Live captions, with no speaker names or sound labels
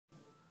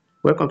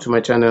Welcome to my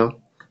channel.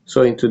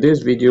 So in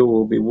today's video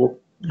we'll be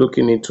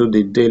looking into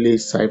the daily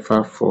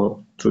cipher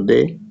for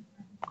today.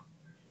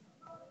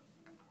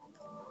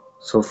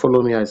 So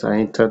follow me as I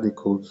enter the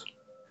codes.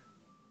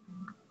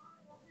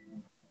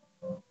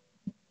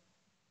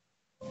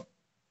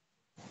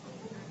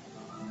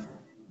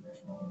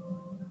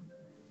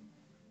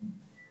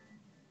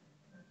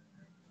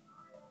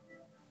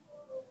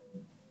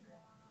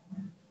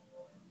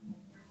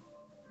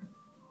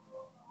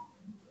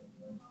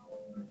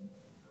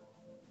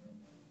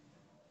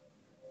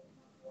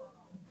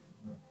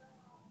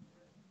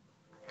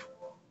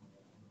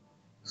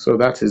 So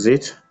that is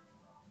it.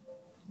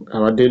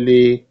 Our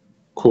daily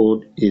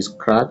code is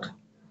cracked.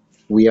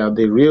 We are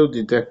the real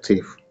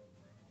detective.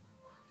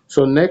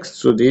 So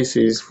next to this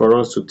is for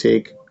us to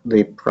take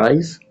the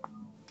prize.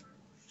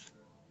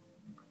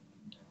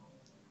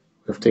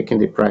 We've taken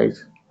the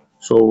prize.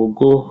 So we'll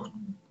go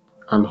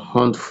and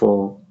hunt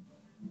for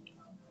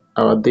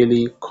our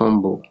daily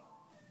combo.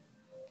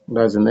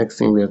 That's the next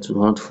thing we have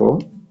to hunt for.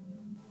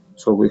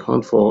 So we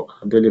hunt for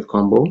our daily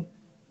combo.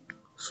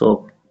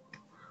 So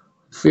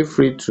feel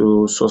free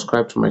to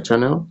subscribe to my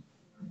channel.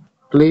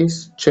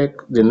 Please check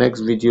the next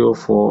video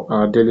for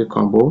our daily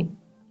combo.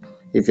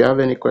 If you have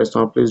any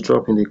question, please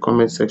drop in the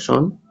comment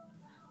section.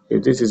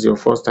 If this is your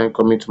first time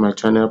coming to my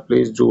channel,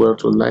 please do well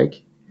to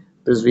like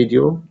this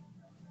video,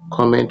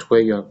 comment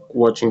where you are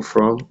watching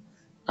from,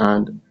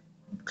 and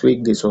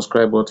click the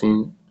subscribe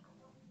button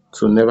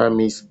to never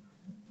miss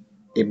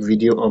a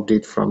video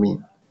update from me.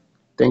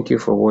 Thank you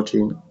for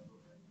watching.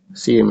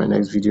 See you in my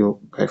next video.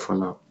 Bye for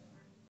now.